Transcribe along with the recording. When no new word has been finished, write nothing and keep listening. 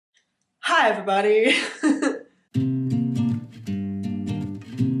Hi everybody!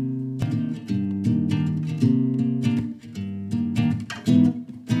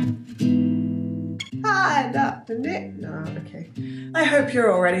 Hi, Dr. Nick. No, okay. I hope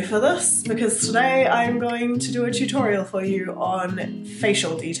you're all ready for this because today I'm going to do a tutorial for you on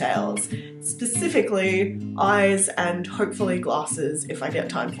facial details, specifically eyes and hopefully glasses if I get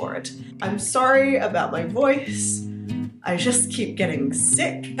time for it. I'm sorry about my voice. I just keep getting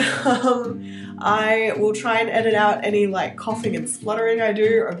sick. I will try and edit out any coughing and spluttering I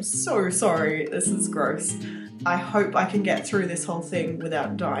do. I'm so sorry, this is gross. I hope I can get through this whole thing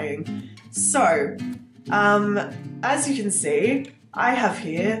without dying. So, as you can see, I have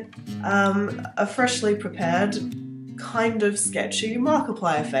here a freshly prepared, kind of sketchy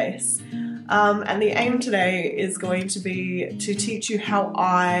Markiplier face. And the aim today is going to be to teach you how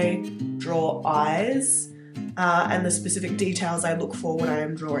I draw eyes and the specific details I look for when I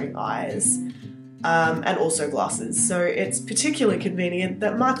am drawing eyes, and also glasses. So it's particularly convenient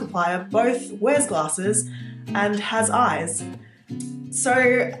that Markiplier both wears glasses and has eyes.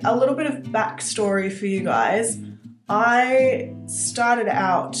 So a little bit of backstory for you guys. I started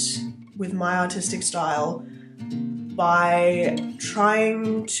out with my artistic style by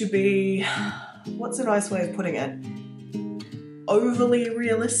trying to be, what's a nice way of putting it? Overly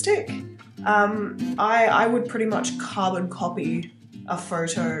realistic. I would pretty much carbon copy a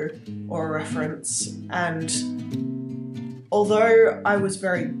photo or a reference, and although I was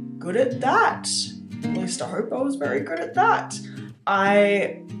very good at that, at least I hope I was very good at that,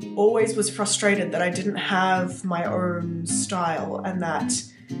 I always was frustrated that I didn't have my own style and that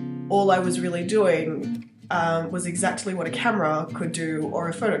all I was really doing was exactly what a camera could do or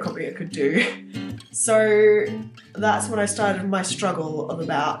a photocopier could do. So that's when I started my struggle of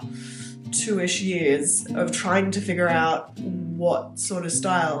about 2-ish years of trying to figure out what sort of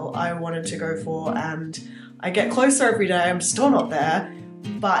style I wanted to go for, and I get closer every day. I'm still not there,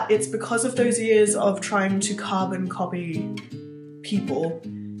 but it's because of those years of trying to carbon copy people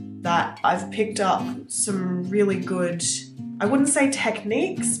that I've picked up some really good, I wouldn't say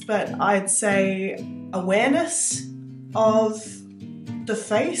techniques, but I'd say awareness of the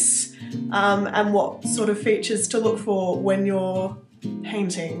face and what sort of features to look for when you're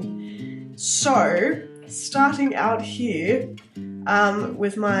painting. So, starting out here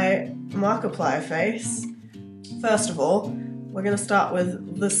with my Markiplier face, first of all, we're going to start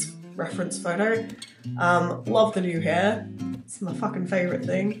with this reference photo. Love the new hair. It's my fucking favourite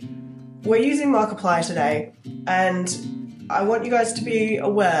thing. We're using Markiplier today, and I want you guys to be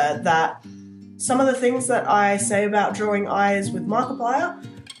aware that some of the things that I say about drawing eyes with Markiplier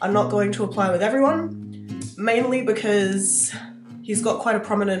are not going to apply with everyone, mainly because he's got quite a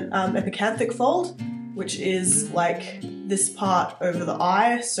prominent epicanthic fold, which is like this part over the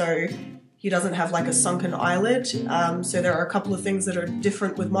eye, so he doesn't have like a sunken eyelid. So there are a couple of things that are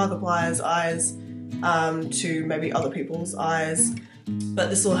different with Markiplier's eyes to maybe other people's eyes, but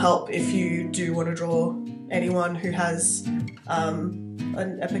this will help if you do want to draw anyone who has an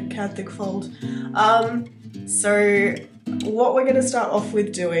epicanthic fold. So what we're going to start off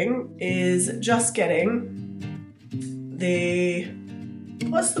with doing is just getting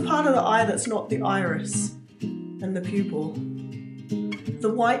what's the part of the eye that's not the iris and the pupil? The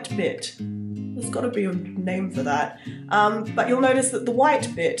white bit. There's got to be a name for that. But you'll notice that the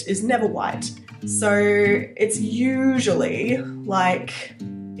white bit is never white. So it's usually like,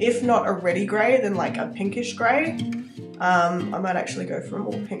 if not a reddy grey, then like a pinkish grey. I might actually go for a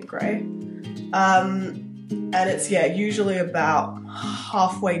more pink grey. And it's, yeah, usually about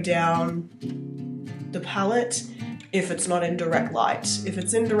halfway down the palette if it's not in direct light. If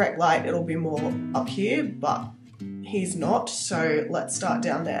it's in direct light, it'll be more up here, but he's not, so let's start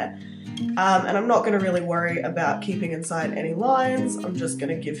down there. And I'm not going to really worry about keeping inside any lines. I'm just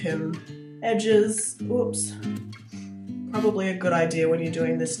going to give him edges. Oops. Probably a good idea when you're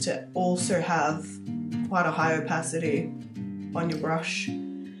doing this to also have quite a high opacity on your brush,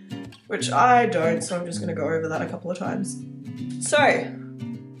 which I don't, so I'm just going to go over that a couple of times. So,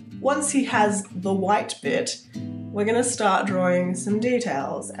 once he has the white bit, we're going to start drawing some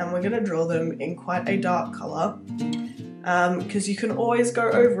details, and we're going to draw them in quite a dark colour, because you can always go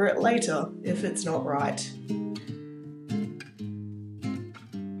over it later if it's not right.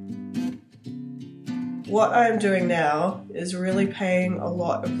 What I'm doing now is really paying a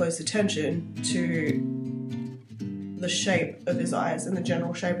lot of close attention to the shape of his eyes and the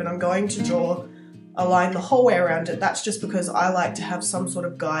general shape, and I'm going to draw a line the whole way around it. That's just because I like to have some sort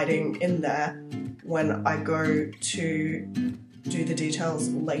of guiding in there when I go to do the details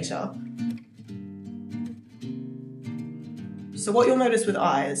later. So what you'll notice with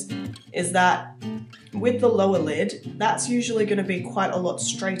eyes is that with the lower lid, that's usually going to be quite a lot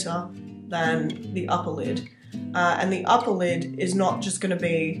straighter than the upper lid. And the upper lid is not just going to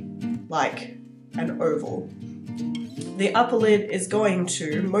be like an oval. The upper lid is going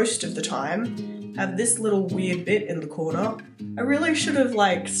to, most of the time, have this little weird bit in the corner. I really should have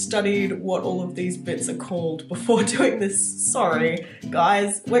like studied what all of these bits are called before doing this. Sorry,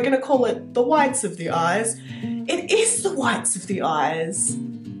 guys. We're gonna call it the whites of the eyes. It is the whites of the eyes.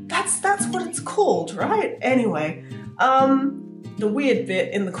 That's what it's called, right? Anyway, the weird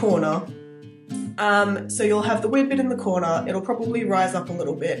bit in the corner. So you'll have the weird bit in the corner. It'll probably rise up a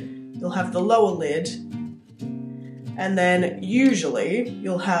little bit. You'll have the lower lid. And then usually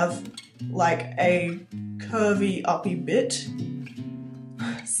you'll have like a curvy uppy bit.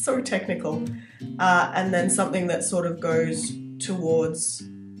 So technical. And then something that sort of goes towards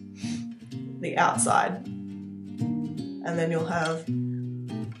the outside. And then you'll have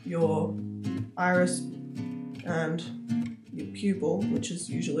your iris and your pupil, which is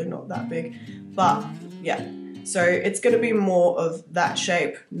usually not that big. But yeah, so it's going to be more of that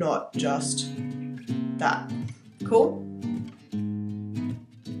shape, not just that. Cool?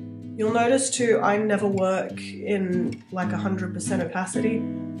 You'll notice too, I never work in like 100% opacity.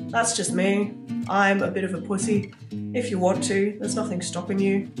 That's just me. I'm a bit of a pussy. If you want to, there's nothing stopping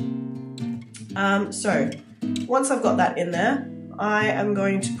you. So once I've got that in there, I am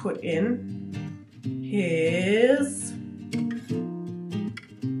going to put in his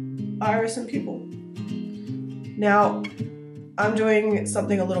iris and pupil. Now, I'm doing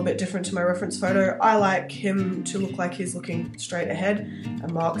something a little bit different to my reference photo. I like him to look like he's looking straight ahead,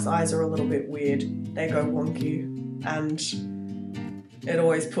 and Mark's eyes are a little bit weird. They go wonky, and it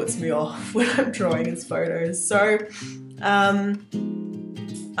always puts me off when I'm drawing his photos. So I'm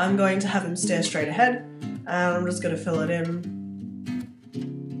going to have him stare straight ahead, and I'm just going to fill it in.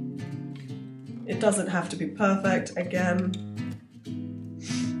 It doesn't have to be perfect, again.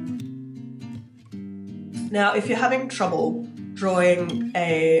 Now, if you're having trouble drawing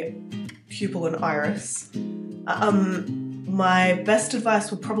a pupil and iris, my best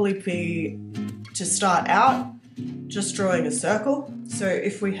advice would probably be to start out just drawing a circle. So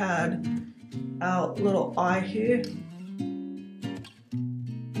if we had our little eye here,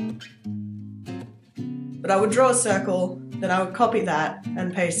 but I would draw a circle, then I would copy that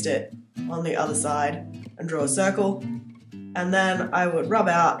and paste it on the other side and draw a circle, and then I would rub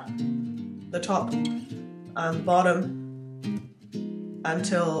out the top and bottom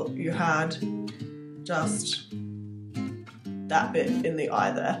until you had just that bit in the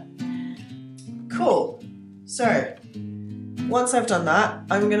eye there. Cool. So once I've done that,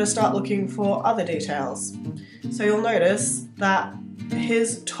 I'm going to start looking for other details. So you'll notice that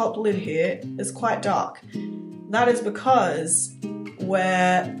his top lid here is quite dark. That is because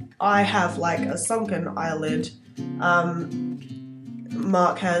where I have like a sunken eyelid,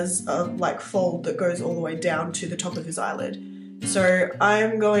 Mark has a like fold that goes all the way down to the top of his eyelid. So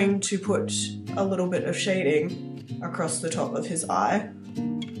I'm going to put a little bit of shading across the top of his eye.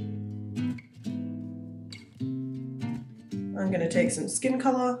 I'm going to take some skin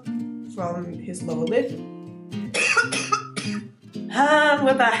colour from his lower lid. And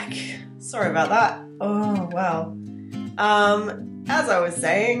we're back. Sorry about that. Oh, wow. As I was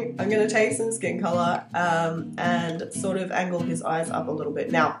saying, I'm going to take some skin colour and sort of angle his eyes up a little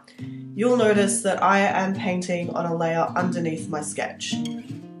bit. Now, you'll notice that I am painting on a layer underneath my sketch.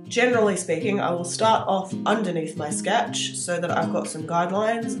 Generally speaking, I will start off underneath my sketch so that I've got some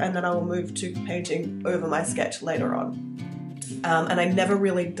guidelines, and then I will move to painting over my sketch later on. And I never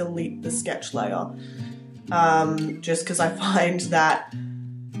really delete the sketch layer, just because I find that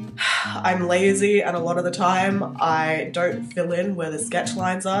I'm lazy and a lot of the time I don't fill in where the sketch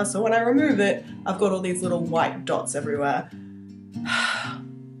lines are, so when I remove it, I've got all these little white dots everywhere.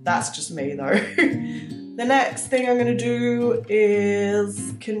 That's just me though. The next thing I'm going to do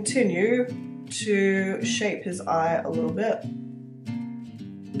is continue to shape his eye a little bit.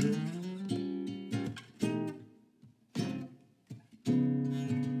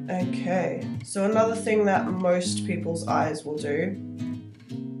 Okay, so another thing that most people's eyes will do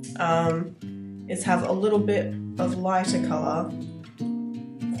is have a little bit of lighter colour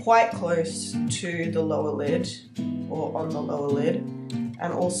quite close to the lower lid, or on the lower lid,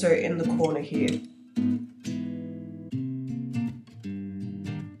 and also in the corner here.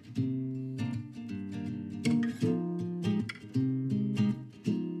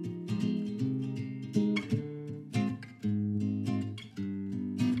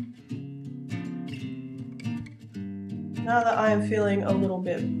 Now that I am feeling a little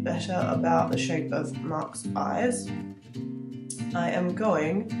bit better about the shape of Mark's eyes, I am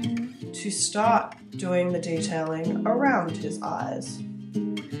going to start doing the detailing around his eyes.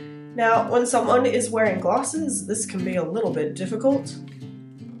 Now, when someone is wearing glasses, this can be a little bit difficult,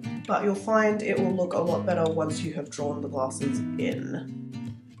 but you'll find it will look a lot better once you have drawn the glasses in.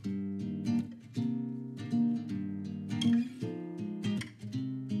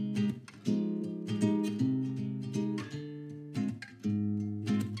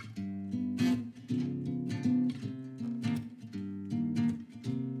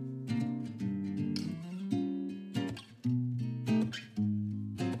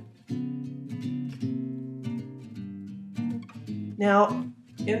 Now,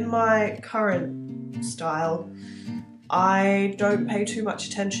 in my current style, I don't pay too much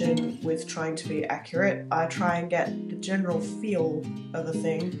attention with trying to be accurate. I try and get the general feel of a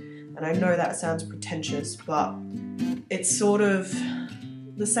thing, and I know that sounds pretentious, but it's sort of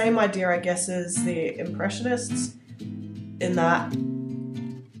the same idea, I guess, as the Impressionists, in that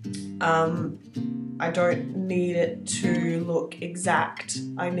I don't need it to look exact.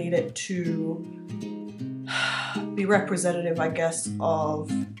 I need it to be representative, I guess,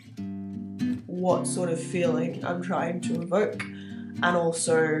 of what sort of feeling I'm trying to evoke, and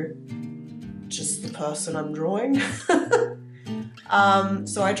also just the person I'm drawing.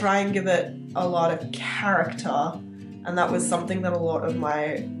 So I try and give it a lot of character, and that was something that a lot of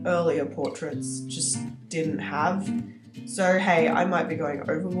my earlier portraits just didn't have. So hey, I might be going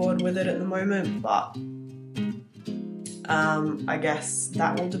overboard with it at the moment, but I guess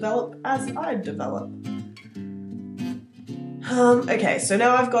that will develop as I develop. Okay, so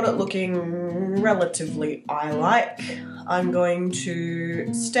now I've got it looking relatively eye-like. I'm going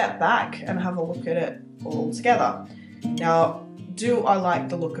to step back and have a look at it all together. Now, do I like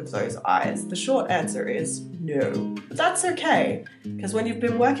the look of those eyes? The short answer is no. But that's okay, because when you've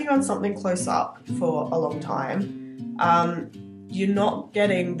been working on something close up for a long time, you're not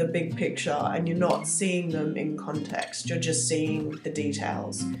getting the big picture and you're not seeing them in context, you're just seeing the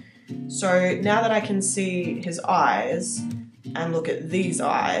details. So now that I can see his eyes, and look at these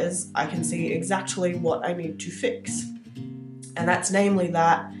eyes, I can see exactly what I need to fix. And that's namely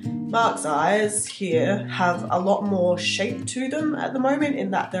that Mark's eyes here have a lot more shape to them at the moment,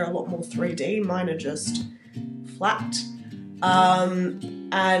 in that they're a lot more 3D, mine are just flat.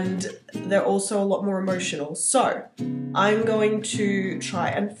 And they're also a lot more emotional. So I'm going to try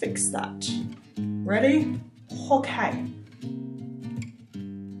and fix that. Ready? Okay.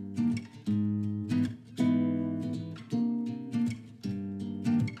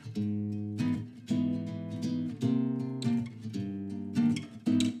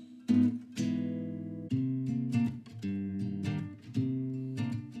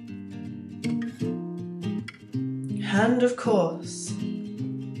 And of course,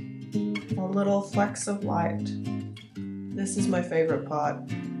 one little flecks of light. This is my favourite part,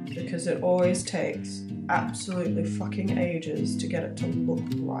 because it always takes absolutely fucking ages to get it to look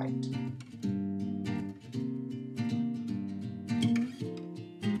right.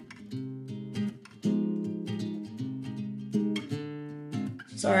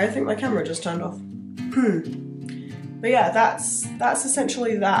 Sorry, I think my camera just turned off. But yeah, that's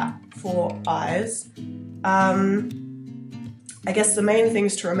essentially that for eyes. I guess the main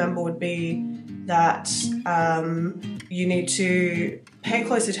things to remember would be that you need to pay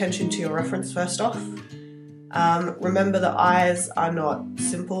close attention to your reference first off. Remember the eyes are not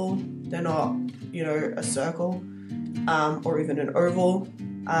simple, they're not, you know, a circle or even an oval.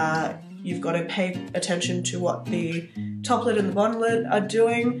 You've got to pay attention to what the top lid and the bottom lid are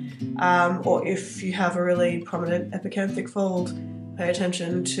doing, or if you have a really prominent epicanthic fold, pay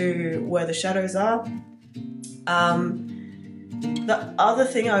attention to where the shadows are. The other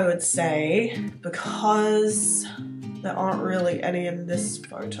thing I would say, because there aren't really any in this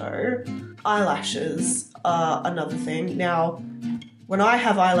photo, eyelashes are another thing. Now, when I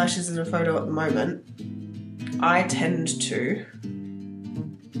have eyelashes in a photo at the moment, I tend to,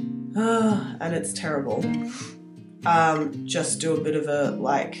 and it's terrible, just do a bit of a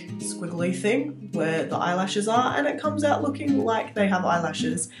like squiggly thing where the eyelashes are, and it comes out looking like they have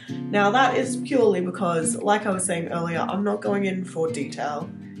eyelashes. Now that is purely because, like I was saying earlier, I'm not going in for detail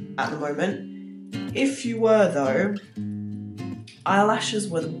at the moment. If you were though, eyelashes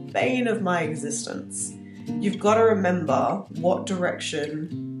were the bane of my existence. You've got to remember what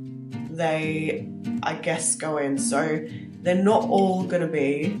direction they, I guess, go in. So they're not all going to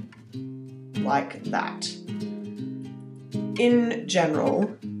be like that. In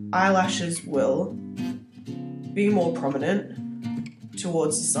general, eyelashes will be more prominent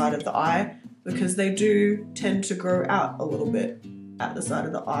towards the side of the eye, because they do tend to grow out a little bit at the side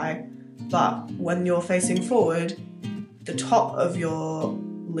of the eye, but when you're facing forward, the top of your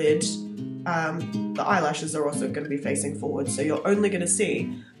lid, the eyelashes are also going to be facing forward, so you're only going to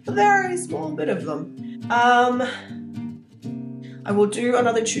see a very small bit of them. I will do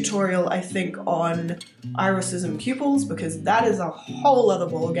another tutorial, I think, on irises and pupils, because that is a whole other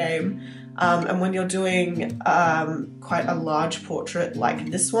ball game. And when you're doing quite a large portrait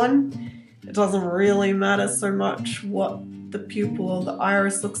like this one, it doesn't really matter so much what the pupil or the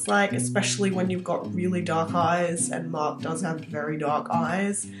iris looks like, especially when you've got really dark eyes, and Mark does have very dark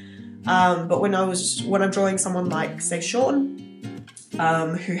eyes. But when I'm drawing someone like, say, Sean,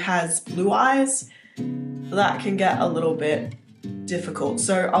 who has blue eyes, that can get a little bit difficult.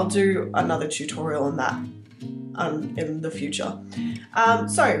 So I'll do another tutorial on that in the future.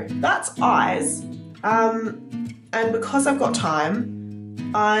 So that's eyes. And because I've got time,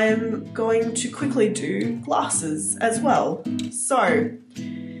 I'm going to quickly do glasses as well. So